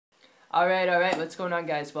Alright, what's going on,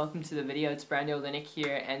 guys? Welcome to the video. It's Brando Linick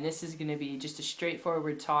here, and this is going to be just a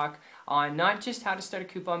straightforward talk on not just how to start a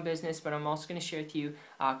coupon business, but I'm also going to share with you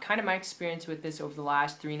kind of my experience with this over the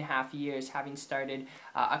last 3.5 years, having started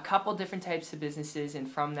a couple different types of businesses,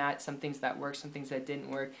 and from that, some things that worked, some things that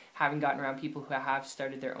didn't work, having gotten around people who have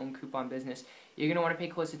started their own coupon business. You're going to want to pay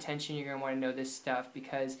close attention. You're going to want to know this stuff,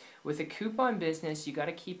 because with a coupon business, you got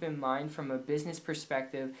to keep in mind from a business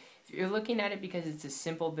perspective, if you're looking at it because it's a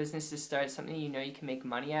simple business to start, something you know you can make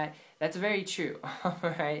money at, that's very true,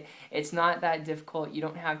 alright? It's not that difficult. You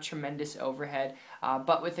don't have tremendous overhead,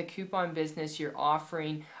 but with a coupon business, you're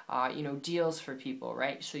offering deals for people,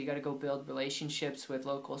 right? So you got to go build relationships with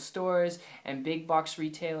local stores and big box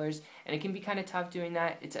retailers, and it can be kind of tough doing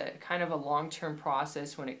that. It's a kind of a long-term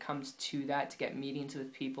process when it comes to that, to get meetings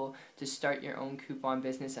with people to start your own coupon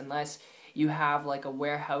business, unless you have like a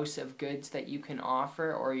warehouse of goods that you can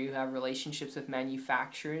offer, or you have relationships with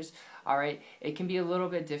manufacturers. Alright, it can be a little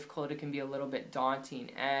bit difficult, it can be a little bit daunting,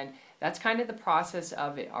 and that's kind of the process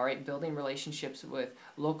of it. Alright, building relationships with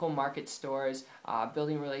local market stores,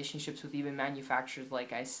 building relationships with even manufacturers,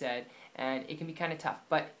 like I said, and it can be kind of tough.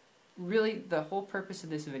 But really, the whole purpose of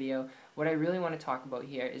this video, what I really want to talk about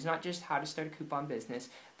here, is not just how to start a coupon business,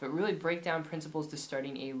 but really break down principles to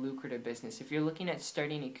starting a lucrative business. If you're looking at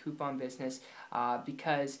starting a coupon business,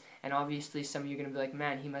 and obviously some of you are going to be like,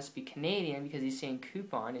 man, he must be Canadian because he's saying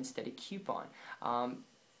coupon instead of coupon.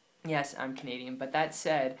 Yes, I'm Canadian, but that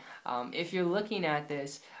said, if you're looking at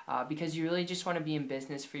this because you really just want to be in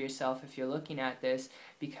business for yourself, if you're looking at this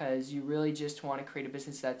because you really just want to create a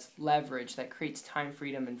business that's leveraged, that creates time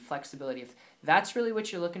freedom and flexibility, if that's really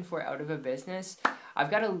what you're looking for out of a business,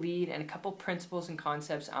 I've got a lead and a couple principles and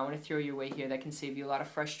concepts I want to throw your way here that can save you a lot of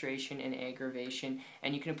frustration and aggravation,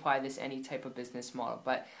 and you can apply this any type of business model.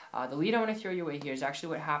 But the lead I want to throw your way here is actually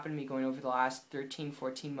what happened to me going over the last 13,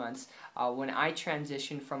 14 months when I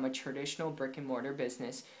transitioned from a traditional brick and mortar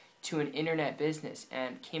business to an internet business,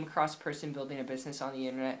 and came across a person building a business on the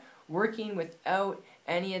internet, working without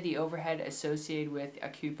any of the overhead associated with a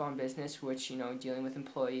coupon business, which, dealing with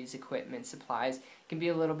employees, equipment, supplies, can be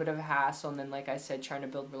a little bit of a hassle. And then, like I said, trying to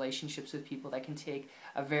build relationships with people, that can take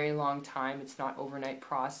a very long time. It's not overnight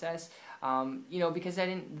process. Because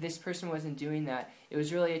this person wasn't doing that, it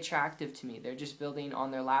was really attractive to me. They're just building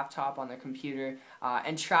on their laptop, on their computer,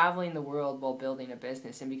 and traveling the world while building a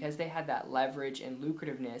business. And because they had that leverage and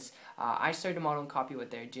lucrativeness, I started to model and copy what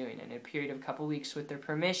they're doing. And in a period of a couple weeks, with their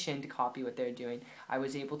permission to copy what they're doing, I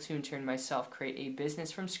was able to, in turn, myself create a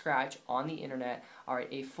business from scratch on the internet, alright,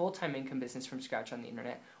 a full-time income business from scratch on the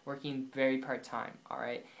internet, working very part-time,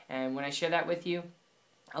 alright? And when I share that with you,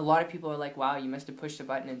 a lot of people are like, wow, you must have pushed a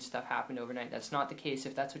button and stuff happened overnight. That's not the case.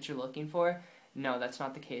 If that's what you're looking for, no, that's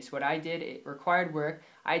not the case. What I did, it required work.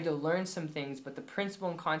 I had to learn some things, but the principle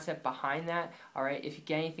and concept behind that, alright, if you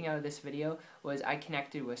get anything out of this video, was I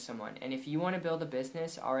connected with someone. And if you want to build a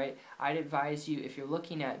business, alright, I'd advise you, if you're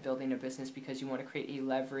looking at building a business because you want to create a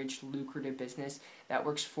leveraged, lucrative business that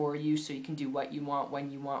works for you, so you can do what you want, when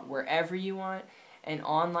you want, wherever you want, an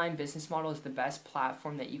online business model is the best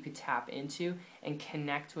platform that you could tap into and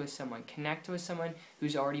connect with someone. Connect with someone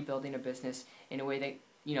who's already building a business in a way that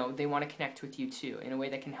they want to connect with you too, in a way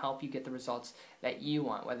that can help you get the results that you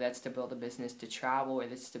want, whether that's to build a business, to travel,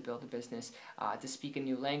 whether it's to build a business, to speak a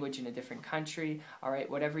new language in a different country, alright,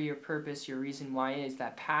 whatever your purpose, your reason why is,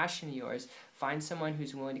 that passion of yours, find someone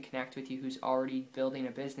who's willing to connect with you, who's already building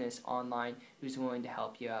a business online, who's willing to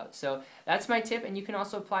help you out. So that's my tip, and you can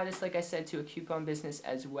also apply this, like I said, to a coupon business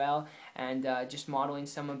as well, and just modeling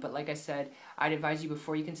someone. But like I said, I'd advise you,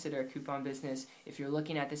 before you consider a coupon business, if you're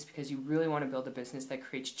looking at this because you really want to build a business that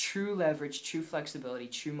creates true leverage, true flexibility,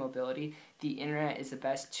 true mobility, the internet is the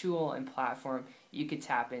best tool and platform you could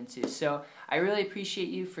tap into. So I really appreciate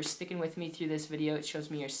you for sticking with me through this video. It shows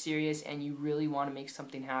me you're serious and you really want to make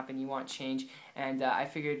something happen. You want change. And I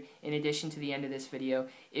figured, in addition to the end of this video,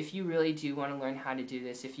 if you really do want to learn how to do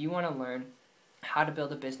this, if you want to learn how to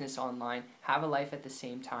build a business online, have a life at the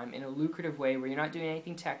same time in a lucrative way where you're not doing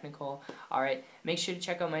anything technical, alright, make sure to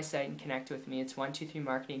check out my site and connect with me. It's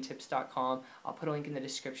 123marketingtips.com. I'll put a link in the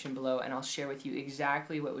description below, and I'll share with you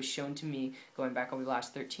exactly what was shown to me going back over the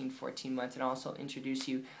last 13, 14 months, and I'll also introduce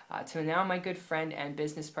you to now my good friend and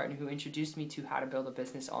business partner who introduced me to how to build a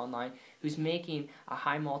business online, who's making a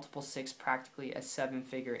high multiple 6, practically a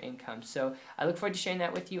 7-figure income. So I look forward to sharing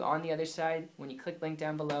that with you on the other side when you click link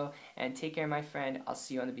down below, and take care, my friend. I'll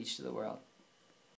see you on the beach of the world.